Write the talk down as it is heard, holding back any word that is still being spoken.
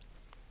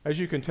As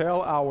you can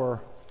tell,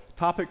 our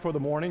topic for the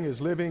morning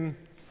is living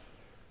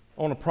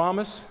on a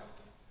promise.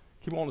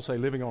 I keep wanting to say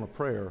living on a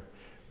prayer,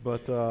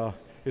 but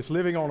it's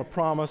living on a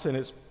promise, and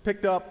it's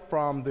picked up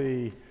from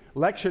the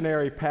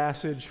lectionary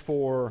passage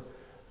for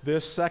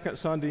this second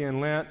Sunday in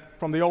Lent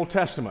from the Old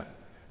Testament,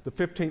 the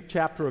 15th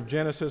chapter of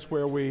Genesis,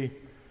 where we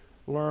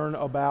learn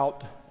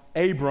about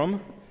Abram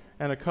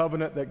and a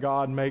covenant that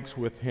God makes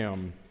with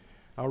him.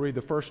 I'll read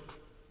the first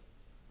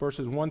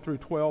verses 1 through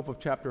 12 of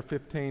chapter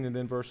 15, and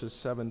then verses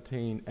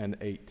 17 and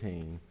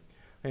 18.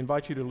 I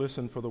invite you to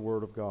listen for the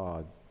word of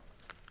God.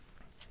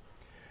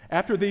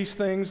 After these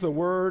things, the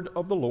word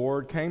of the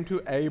Lord came to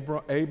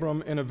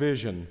Abram in a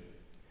vision.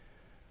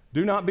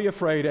 Do not be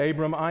afraid,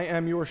 Abram, I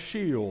am your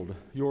shield.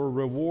 Your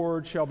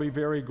reward shall be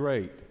very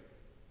great.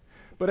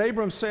 But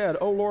Abram said,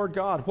 O Lord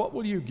God, what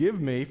will you give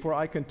me, for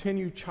I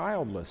continue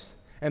childless,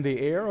 and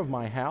the heir of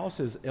my house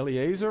is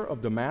Eliezer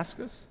of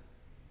Damascus?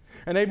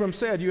 And Abram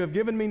said, You have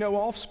given me no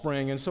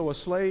offspring, and so a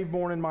slave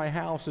born in my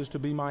house is to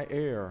be my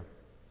heir.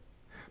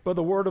 But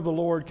the word of the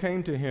Lord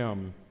came to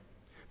him,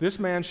 This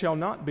man shall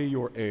not be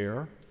your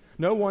heir.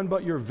 No one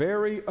but your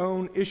very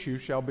own issue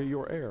shall be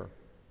your heir.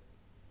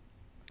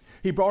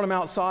 He brought him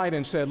outside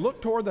and said,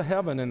 Look toward the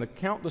heaven and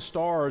count the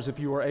stars if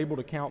you are able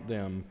to count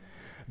them.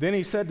 Then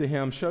he said to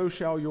him, So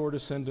shall your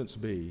descendants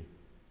be.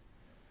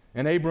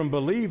 And Abram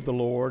believed the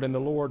Lord, and the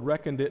Lord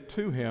reckoned it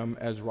to him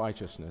as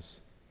righteousness.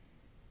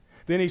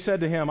 Then he said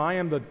to him, I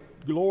am the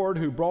Lord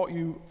who brought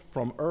you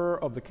from Ur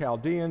of the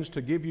Chaldeans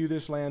to give you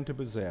this land to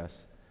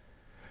possess.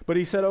 But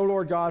he said, O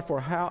Lord God,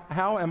 for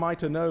how am I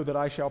to know that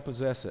I shall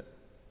possess it?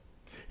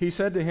 He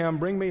said to him,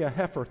 Bring me a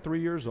heifer 3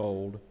 years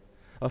old,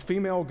 a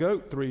female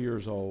goat 3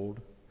 years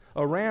old,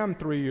 a ram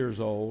 3 years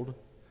old,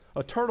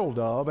 a turtle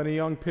dove, and a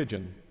young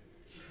pigeon.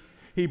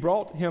 He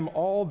brought him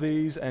all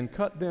these and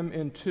cut them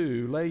in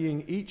two,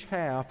 laying each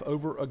half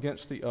over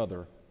against the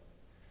other.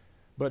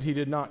 But he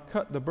did not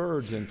cut the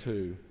birds in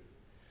two.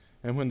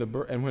 And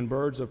when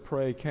birds of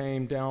prey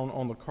came down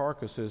on the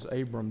carcasses,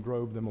 Abram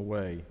drove them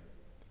away.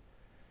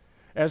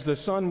 As the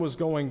sun was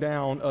going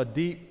down, a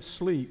deep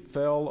sleep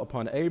fell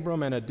upon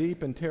Abram, and a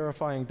deep and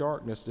terrifying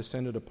darkness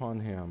descended upon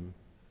him.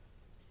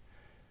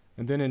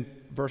 And then in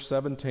verse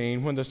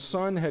 17, when the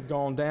sun had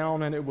gone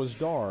down and it was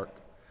dark,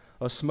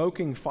 a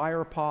smoking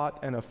fire pot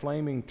and a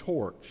flaming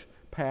torch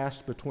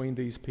passed between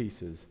these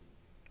pieces.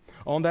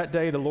 On that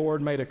day the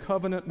Lord made a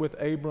covenant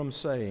with Abram,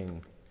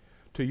 saying,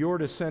 To your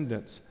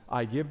descendants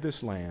I give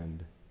this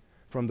land,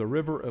 from the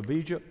river of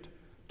Egypt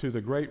to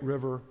the great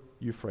river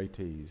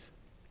Euphrates.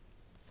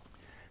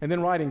 And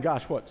then writing,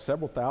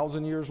 several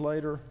thousand years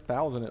later,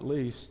 1,000 at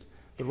least,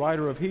 the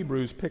writer of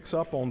Hebrews picks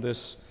up on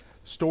this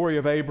story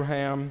of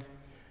Abraham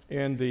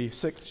in the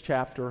 6th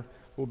chapter.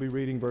 We'll be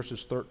reading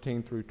verses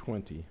 13 through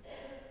 20.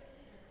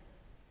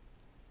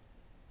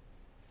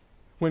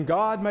 When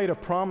God made a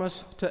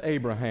promise to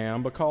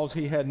Abraham, because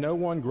he had no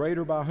one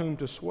greater by whom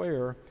to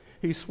swear,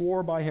 he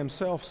swore by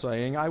himself,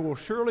 saying, I will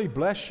surely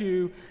bless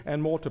you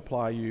and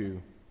multiply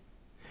you.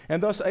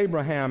 And thus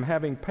Abraham,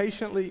 having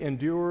patiently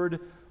endured,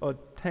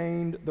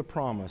 attained the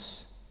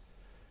promise.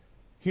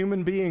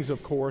 Human beings,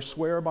 of course,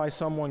 swear by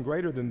someone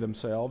greater than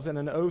themselves, and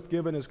an oath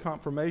given as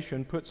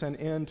confirmation puts an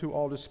end to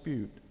all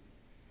dispute.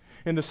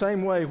 In the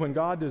same way, when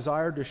God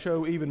desired to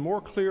show even more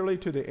clearly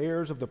to the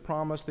heirs of the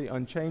promise the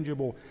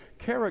unchangeable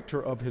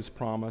character of his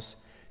promise,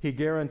 he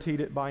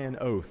guaranteed it by an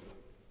oath,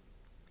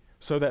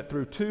 so that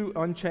through two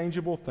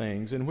unchangeable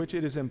things, in which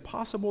it is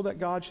impossible that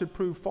God should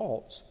prove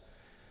false,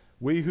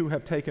 we who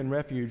have taken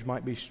refuge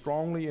might be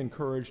strongly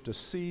encouraged to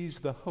seize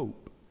the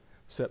hope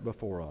set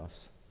before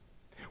us.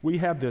 We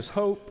have this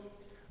hope,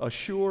 a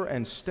sure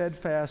and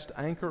steadfast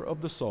anchor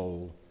of the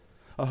soul,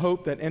 a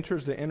hope that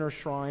enters the inner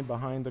shrine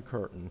behind the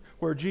curtain,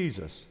 where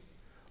Jesus,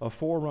 a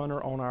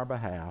forerunner on our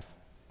behalf,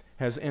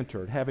 has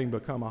entered, having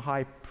become a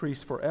high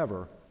priest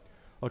forever,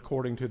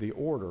 according to the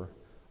order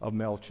of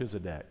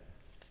Melchizedek.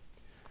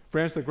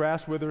 Friends, the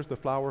grass withers, the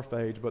flower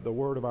fades, but the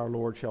word of our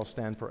Lord shall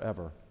stand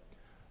forever.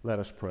 Let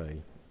us pray.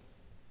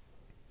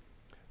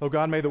 O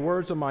God, may the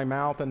words of my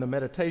mouth and the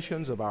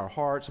meditations of our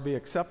hearts be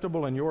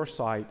acceptable in your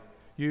sight,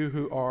 you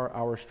who are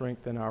our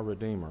strength and our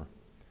Redeemer.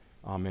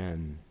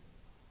 Amen.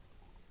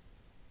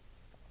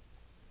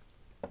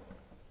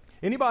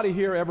 Anybody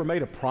here ever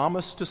made a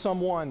promise to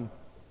someone?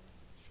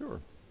 Sure.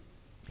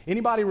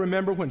 Anybody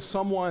remember when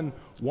someone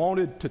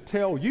wanted to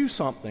tell you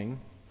something,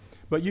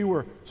 but you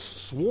were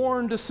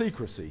sworn to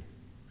secrecy?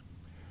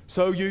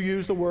 So you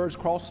used the words,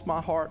 cross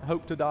my heart,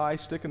 hope to die,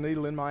 stick a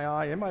needle in my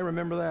eye. Anybody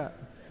remember that?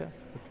 Yeah. Okay.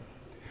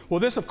 Well,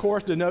 this, of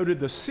course, denoted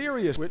the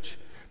seriousness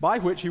by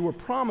which you were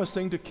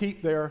promising to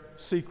keep their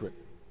secret.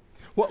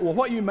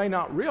 What you may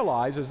not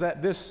realize is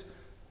that this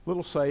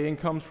little saying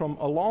comes from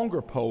a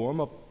longer poem,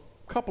 a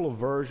couple of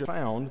versions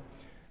found,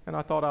 and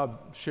I thought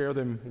I'd share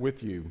them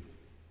with you.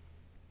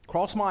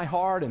 Cross my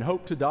heart and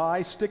hope to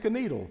die, stick a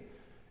needle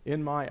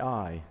in my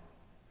eye.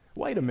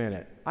 Wait a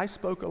minute, I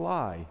spoke a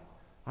lie.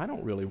 I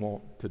don't really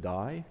want to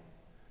die.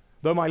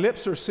 Though my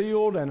lips are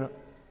sealed and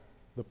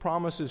the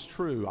promise is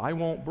true, I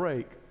won't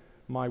break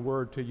my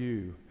word to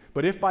you.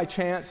 But if by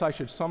chance I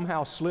should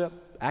somehow slip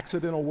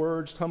accidental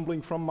words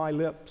tumbling from my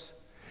lips.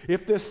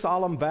 If this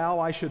solemn vow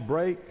I should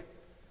break,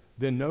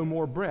 then no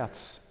more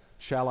breaths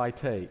shall I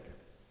take.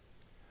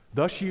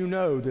 Thus you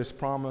know this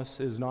promise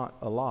is not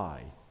a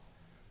lie,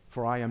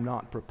 for I am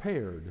not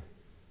prepared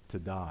to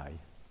die.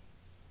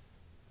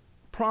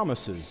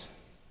 Promises.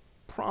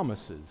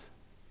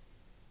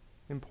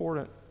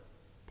 Important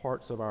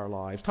parts of our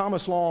lives.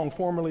 Thomas Long,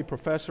 formerly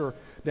professor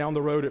down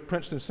the road at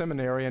Princeton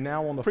Seminary and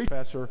now on the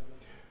professor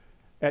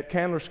at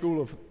Candler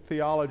School of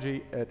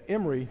Theology at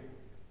Emory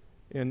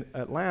in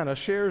Atlanta,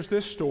 shares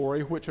this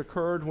story which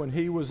occurred when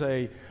he was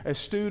a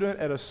student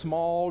at a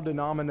small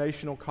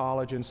denominational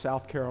college in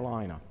South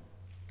Carolina.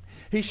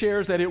 He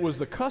shares that it was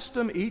the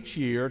custom each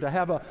year to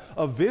have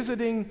a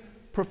visiting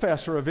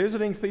professor, a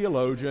visiting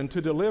theologian,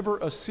 to deliver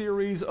a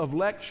series of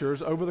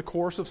lectures over the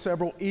course of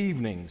several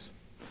evenings.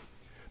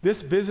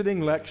 This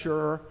visiting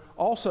lecturer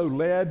also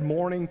led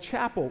morning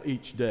chapel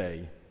each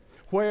day,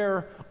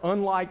 where,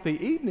 unlike the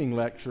evening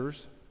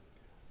lectures,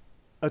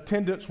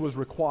 attendance was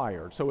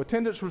required. So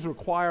attendance was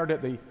required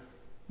at the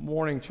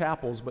morning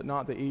chapels, but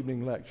not the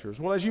evening lectures.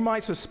 Well, as you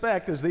might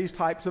suspect, as these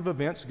types of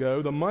events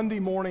go, the Monday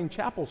morning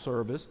chapel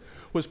service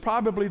was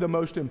probably the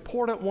most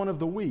important one of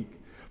the week.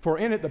 For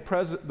in it,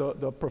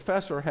 the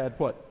professor had,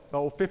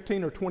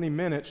 15 or 20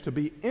 minutes to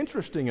be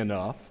interesting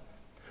enough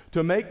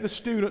to make the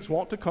students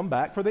want to come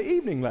back for the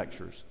evening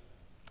lectures,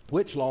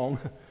 which Long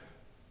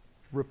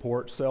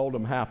reports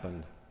seldom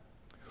happened.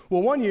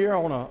 Well, one year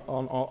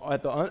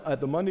at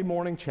the Monday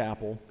morning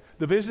chapel,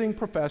 the visiting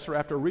professor,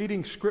 after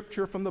reading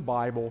scripture from the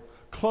Bible,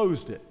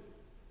 closed it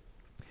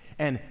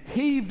and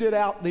heaved it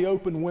out the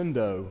open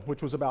window,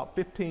 which was about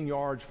 15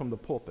 yards from the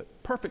pulpit.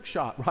 Perfect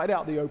shot, right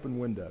out the open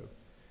window.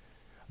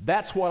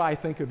 "That's what I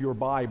think of your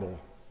Bible,"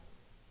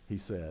 he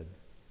said.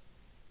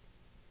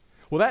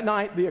 Well, that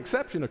night, the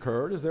exception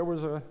occurred as there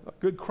was a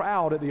good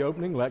crowd at the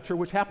opening lecture,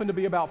 which happened to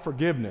be about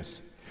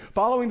forgiveness.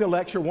 Following the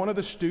lecture, one of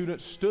the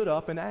students stood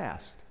up and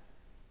asked,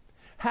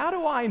 "How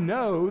do I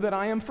know that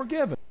I am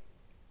forgiven?"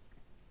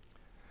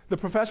 The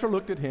professor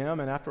looked at him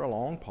and, after a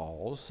long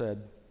pause,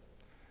 said,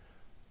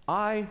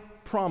 "I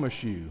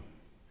promise you,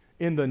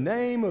 in the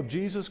name of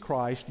Jesus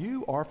Christ,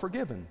 you are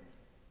forgiven."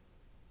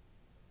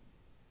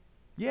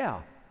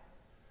 "Yeah,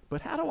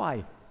 but how do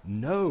I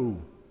know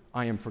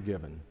I am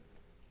forgiven?"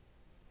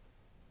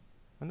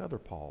 Another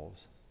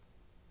pause.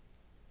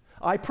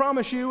 "I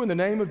promise you, in the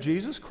name of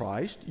Jesus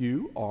Christ,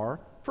 you are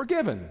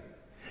forgiven."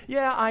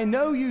 "Yeah, I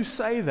know you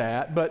say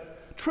that,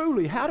 but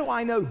truly, how do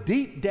I know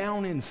deep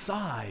down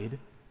inside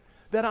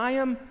that I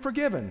am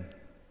forgiven?"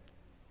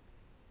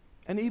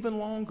 An even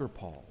longer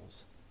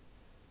pause.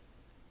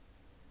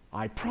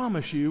 "I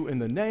promise you, in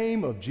the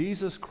name of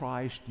Jesus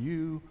Christ,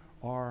 you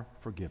are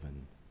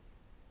forgiven."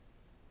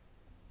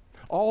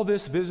 All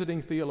this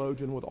visiting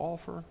theologian would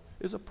offer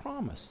is a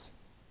promise.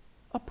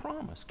 A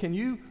promise. Can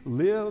you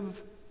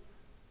live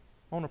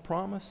on a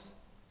promise?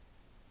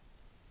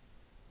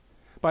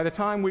 By the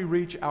time we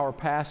reach our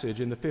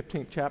passage in the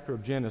 15th chapter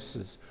of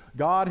Genesis,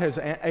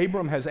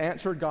 Abram has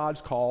answered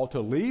God's call to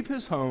leave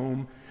his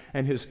home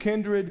and his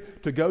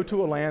kindred to go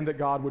to a land that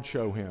God would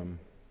show him.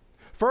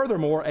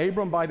 Furthermore,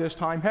 Abram by this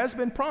time has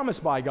been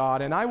promised by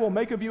God, "And I will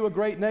make of you a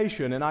great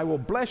nation, and I will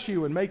bless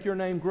you and make your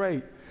name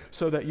great,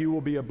 so that you will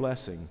be a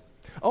blessing."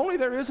 Only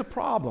there is a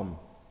problem.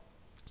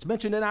 It's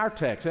mentioned in our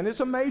text, and it's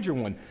a major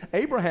one.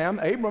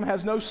 Abram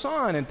has no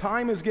son, and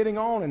time is getting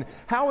on, and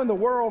how in the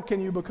world can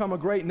you become a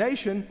great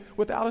nation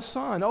without a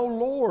son? "Oh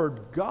Lord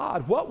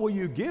God, what will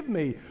you give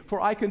me,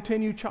 for I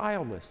continue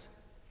childless?"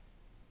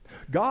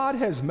 God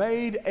has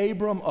made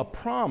Abram a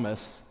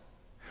promise,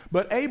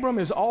 but Abram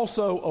is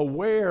also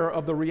aware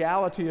of the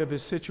reality of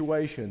his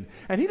situation,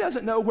 and he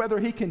doesn't know whether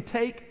he can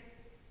take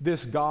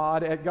this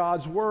God at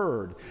God's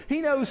word. He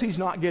knows he's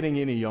not getting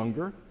any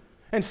younger.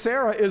 And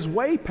Sarah is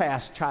way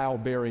past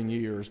childbearing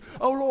years.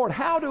 "Oh Lord,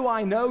 how do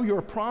I know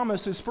your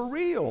promise is for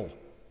real?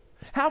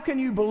 How can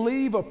you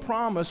believe a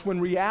promise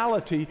when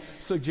reality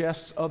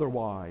suggests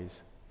otherwise?"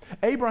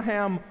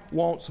 Abraham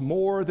wants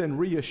more than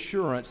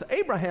reassurance.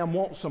 Abraham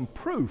wants some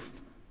proof.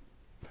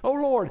 "Oh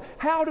Lord,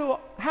 how do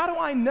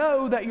I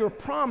know that your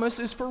promise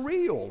is for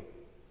real?"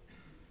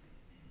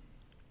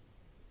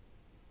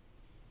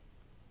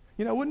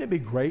 You know, wouldn't it be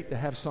great to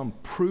have some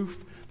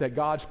proof that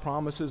God's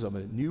promises of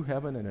a new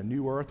heaven and a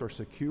new earth are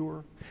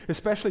secure,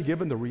 especially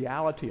given the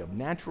reality of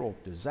natural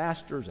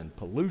disasters and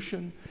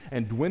pollution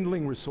and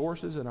dwindling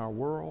resources in our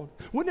world?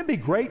 Wouldn't it be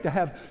great to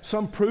have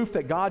some proof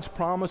that God's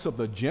promise of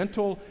the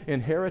gentle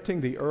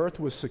inheriting the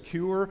earth was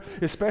secure,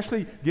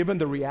 especially given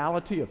the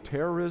reality of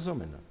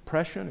terrorism and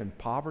oppression and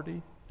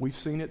poverty? We've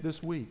seen it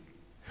this week.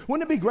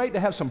 Wouldn't it be great to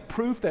have some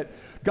proof that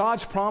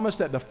God's promise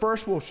that the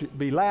first will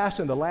be last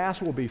and the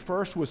last will be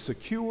first was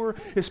secure,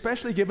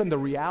 especially given the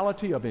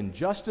reality of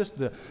injustice,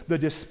 the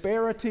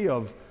disparity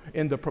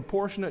in the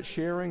proportionate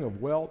sharing of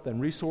wealth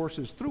and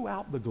resources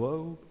throughout the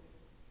globe?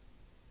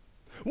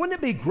 Wouldn't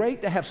it be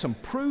great to have some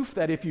proof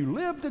that if you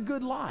lived a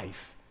good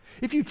life,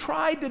 if you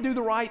tried to do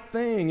the right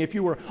thing, if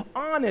you were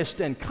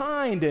honest and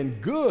kind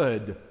and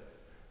good,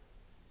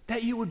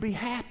 that you would be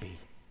happy?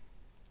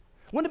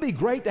 Wouldn't it be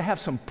great to have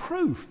some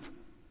proof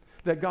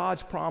that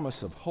God's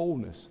promise of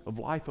wholeness, of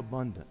life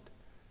abundant,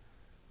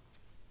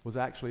 was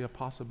actually a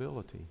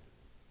possibility?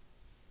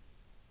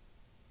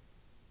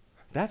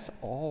 That's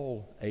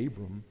all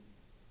Abram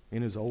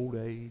in his old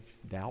age,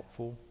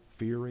 doubtful,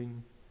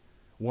 fearing,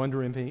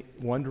 wondering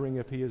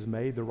if he has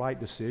made the right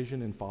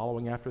decision in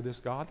following after this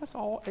God. That's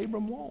all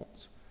Abram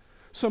wants.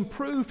 Some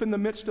proof in the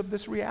midst of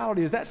this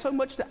reality. Is that so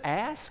much to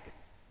ask?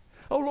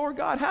 Oh, Lord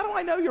God, how do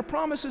I know your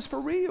promise is for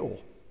real?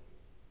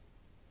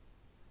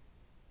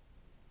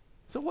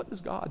 So what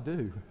does God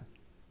do?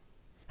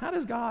 How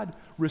does God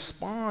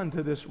respond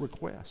to this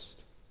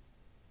request?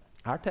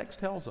 Our text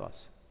tells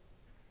us,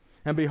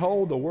 and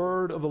behold, the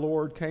word of the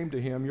Lord came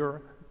to him,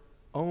 your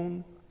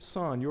own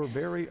son, your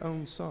very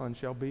own son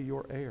shall be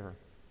your heir.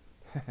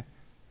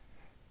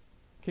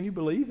 Can you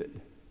believe it?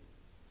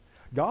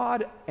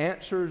 God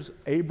answers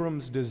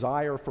Abram's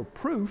desire for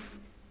proof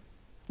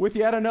with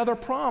yet another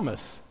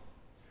promise.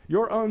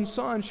 Your own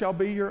son shall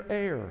be your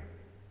heir.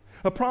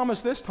 A promise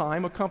this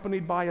time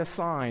accompanied by a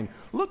sign.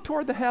 Look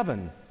toward the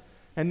heaven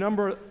and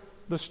number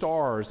the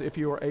stars if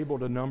you are able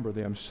to number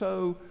them.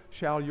 So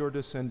shall your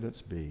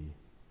descendants be.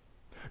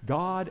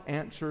 God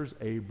answers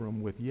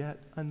Abram with yet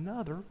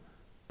another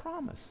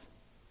promise.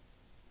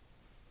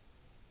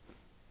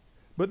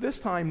 But this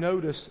time,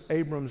 notice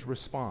Abram's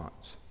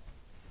response.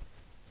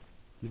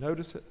 You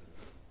notice it?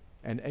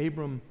 And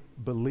Abram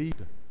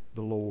believed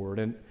the Lord.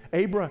 And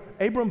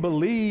Abram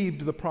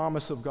believed the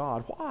promise of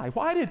God. Why?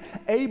 Why did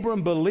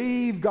Abram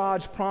believe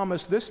God's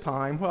promise this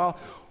time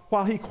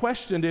while he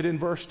questioned it in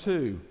verse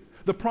 2?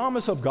 The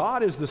promise of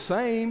God is the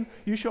same.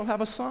 You shall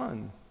have a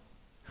son.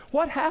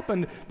 What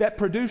happened that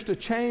produced a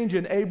change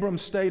in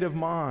Abram's state of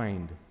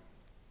mind?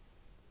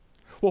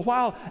 Well,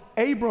 while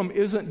Abram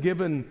isn't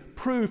given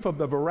proof of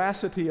the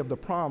veracity of the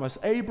promise,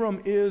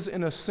 Abram is,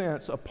 in a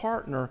sense, a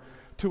partner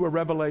to a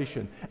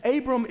revelation.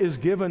 Abram is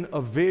given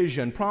a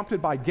vision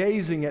prompted by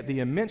gazing at the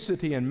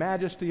immensity and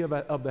majesty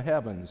of the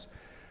heavens.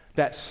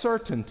 That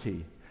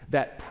certainty,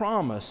 that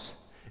promise,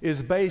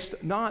 is based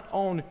not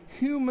on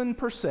human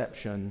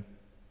perception,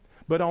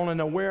 but on an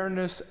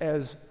awareness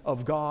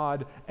of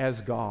God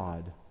as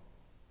God.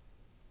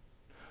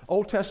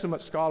 Old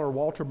Testament scholar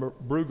Walter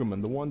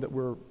Brueggemann, the one that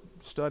we're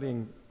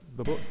studying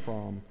the book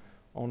from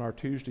on our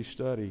Tuesday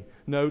study,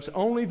 notes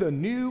only the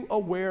new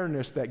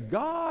awareness that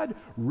God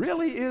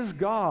really is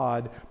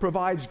God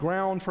provides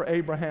ground for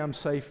Abraham's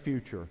safe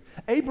future.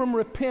 Abram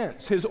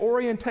repents. His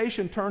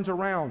orientation turns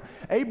around.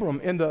 Abram,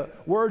 in the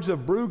words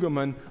of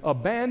Brueggemann,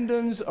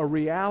 abandons a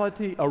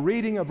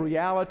reading of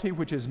reality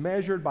which is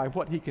measured by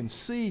what he can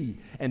see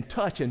and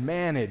touch and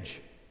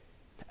manage.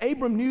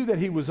 Abram knew that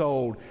he was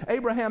old.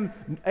 Abram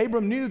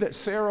knew that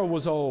Sarah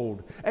was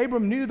old.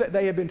 Abram knew that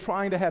they had been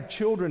trying to have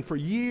children for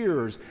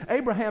years.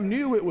 Abraham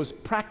knew it was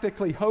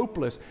practically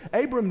hopeless.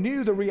 Abram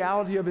knew the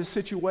reality of his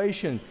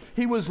situation.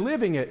 He was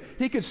living it.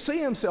 He could see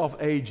himself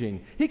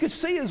aging. He could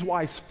see his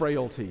wife's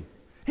frailty.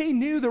 He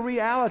knew the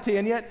reality,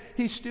 and yet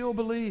he still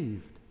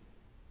believed.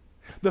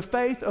 The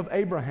faith of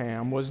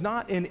Abraham was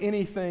not in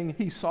anything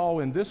he saw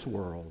in this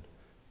world.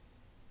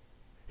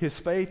 His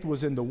faith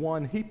was in the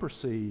one he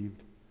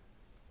perceived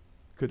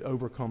could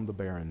overcome the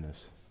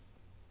barrenness.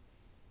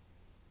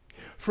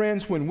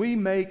 Friends, when we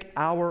make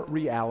our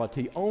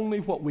reality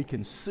only what we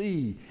can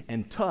see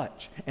and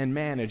touch and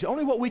manage,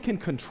 only what we can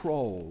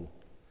control,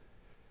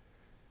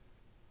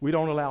 we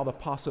don't allow the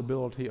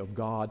possibility of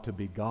God to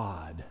be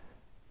God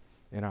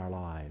in our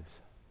lives.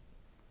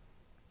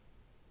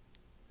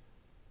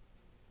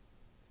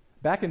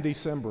 Back in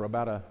December,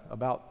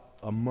 about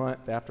a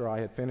month after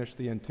I had finished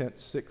the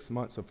intense 6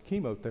 months of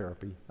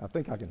chemotherapy, I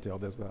think I can tell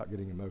this without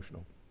getting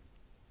emotional.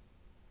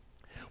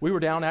 We were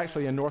down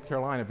actually in North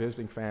Carolina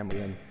visiting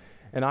family,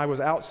 and I was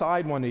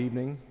outside one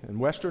evening in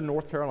western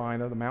North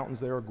Carolina. The mountains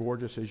there are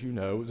gorgeous, as you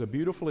know. It was a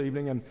beautiful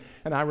evening,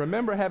 and I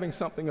remember having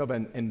something of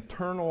an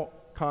internal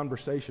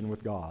conversation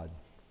with God.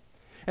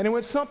 And it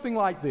went something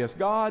like this: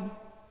 God,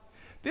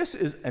 this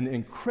is an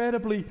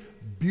incredibly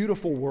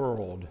beautiful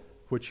world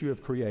which you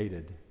have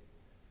created,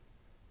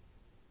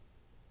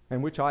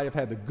 and which I have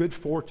had the good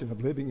fortune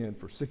of living in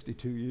for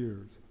 62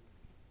 years.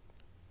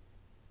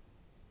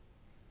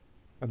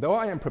 And though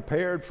I am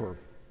prepared for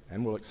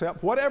and will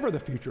accept whatever the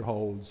future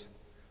holds,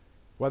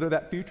 whether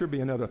that future be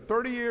another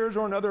 30 years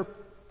or another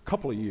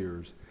couple of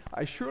years,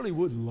 I surely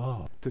would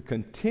love to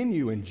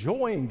continue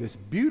enjoying this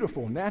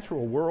beautiful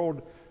natural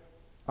world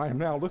I am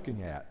now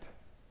looking at,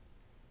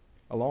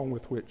 along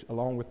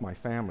with my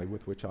family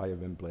with which I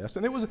have been blessed.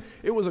 And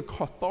it was a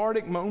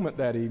cathartic moment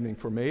that evening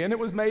for me, and it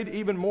was made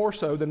even more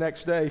so the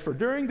next day, for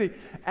during the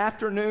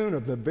afternoon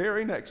of the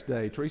very next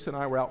day, Teresa and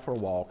I were out for a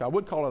walk. I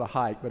would call it a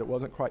hike, but it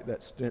wasn't quite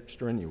that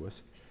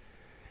strenuous.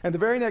 And the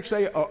very next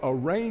day, a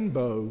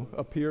rainbow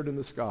appeared in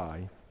the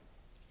sky.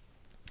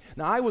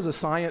 Now, I was a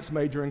science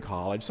major in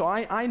college, so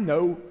I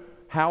know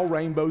how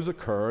rainbows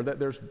occur, that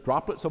there's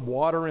droplets of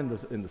water in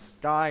the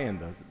sky, and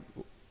the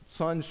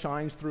sun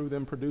shines through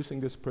them,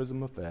 producing this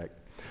prism effect.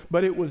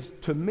 But it was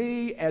to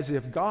me as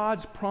if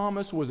God's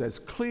promise was as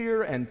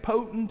clear and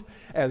potent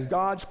as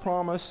God's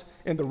promise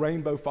in the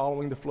rainbow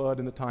following the flood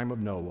in the time of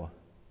Noah.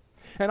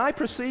 And I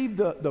perceived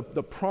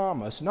the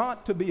promise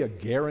not to be a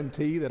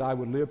guarantee that I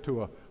would live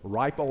to a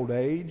ripe old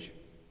age.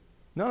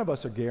 None of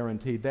us are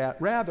guaranteed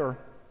that. Rather,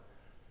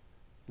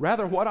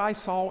 what I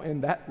saw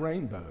in that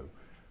rainbow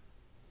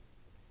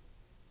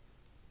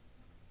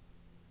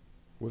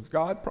was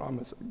God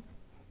promising,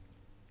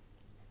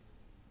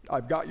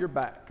 I've got your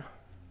back.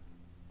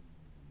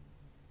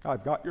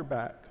 I've got your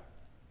back.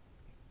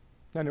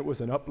 And it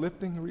was an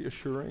uplifting,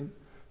 reassuring,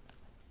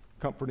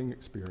 comforting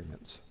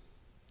experience.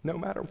 No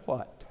matter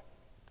what,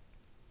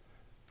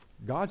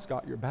 God's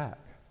got your back.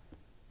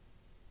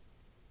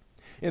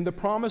 In the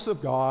promise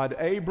of God,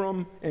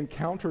 Abram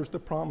encounters the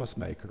promise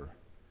maker.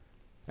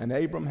 And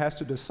Abram has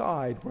to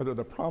decide whether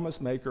the promise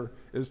maker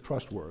is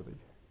trustworthy.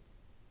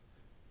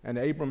 And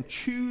Abram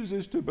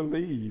chooses to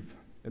believe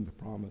in the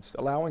promise,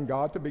 allowing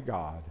God to be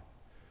God.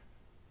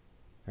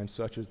 And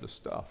such is the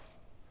stuff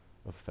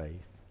of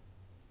faith.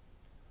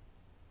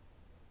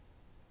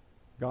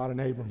 God and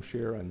Abram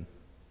share an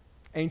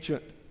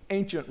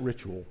ancient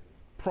ritual,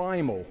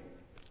 primal,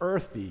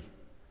 earthy,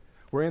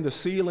 wherein the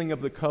sealing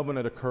of the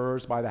covenant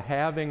occurs by the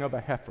halving of a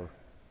heifer,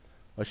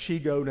 a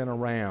she-goat and a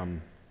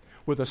ram,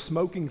 with a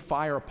smoking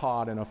fire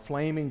pot and a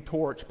flaming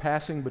torch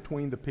passing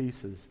between the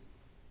pieces.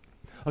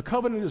 A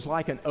covenant is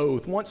like an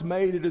oath. Once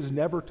made, it is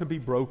never to be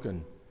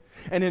broken.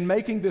 And in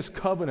making this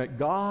covenant,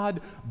 God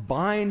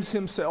binds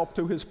himself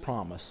to his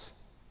promise.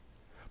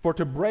 For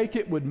to break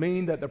it would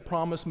mean that the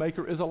promise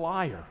maker is a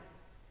liar.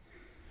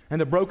 And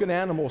the broken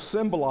animals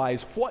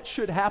symbolize what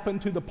should happen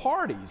to the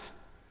parties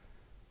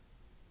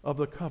of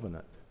the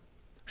covenant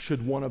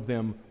should one of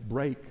them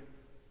break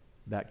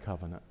that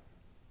covenant.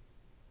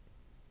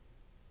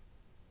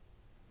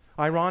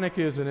 Ironic,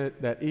 isn't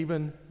it, that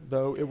even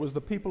though it was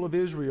the people of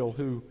Israel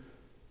who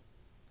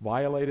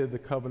violated the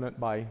covenant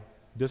by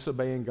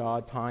disobeying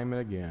God time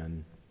and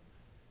again,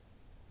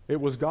 it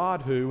was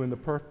God who, in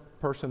the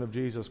person of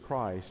Jesus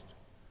Christ,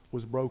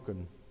 was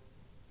broken.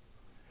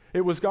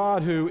 It was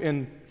God who,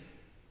 in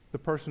the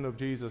person of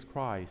Jesus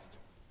Christ,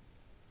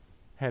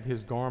 had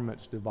his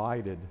garments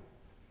divided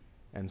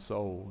and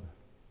sold.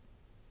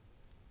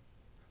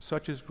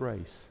 Such is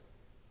grace.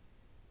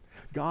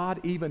 God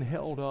even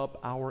held up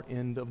our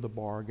end of the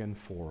bargain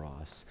for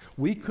us.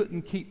 We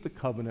couldn't keep the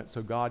covenant,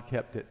 so God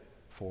kept it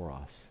for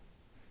us.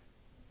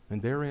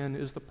 And therein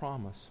is the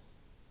promise.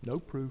 No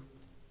proof,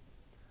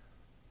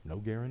 no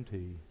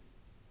guarantee,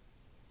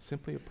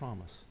 simply a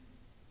promise.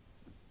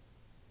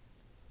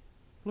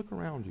 Look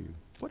around you.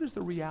 What is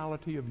the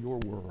reality of your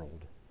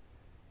world?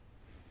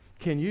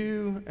 Can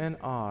you and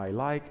I,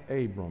 like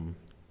Abram,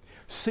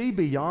 see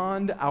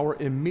beyond our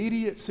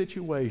immediate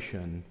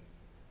situation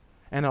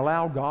and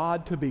allow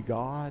God to be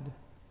God?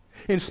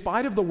 In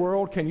spite of the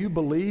world, can you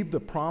believe the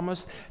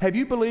promise? Have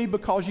you believed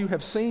because you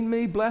have seen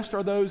me? Blessed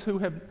are those who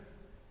have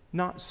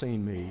not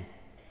seen me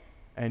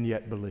and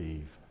yet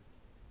believe.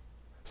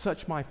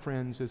 Such, my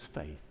friends, is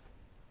faith.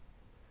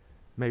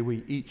 May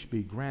we each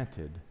be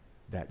granted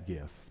that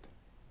gift.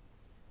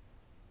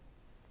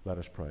 Let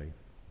us pray.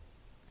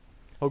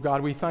 Oh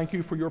God, we thank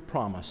you for your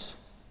promise.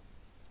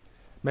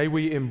 May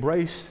we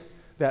embrace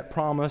that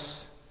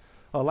promise,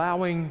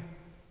 allowing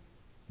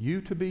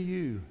you to be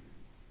you.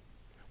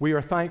 We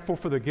are thankful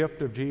for the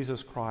gift of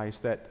Jesus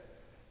Christ, that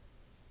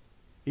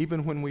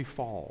even when we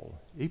fall,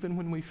 even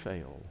when we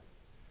fail,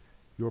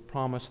 your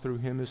promise through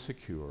him is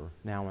secure,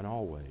 now and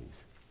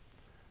always.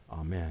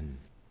 Amen.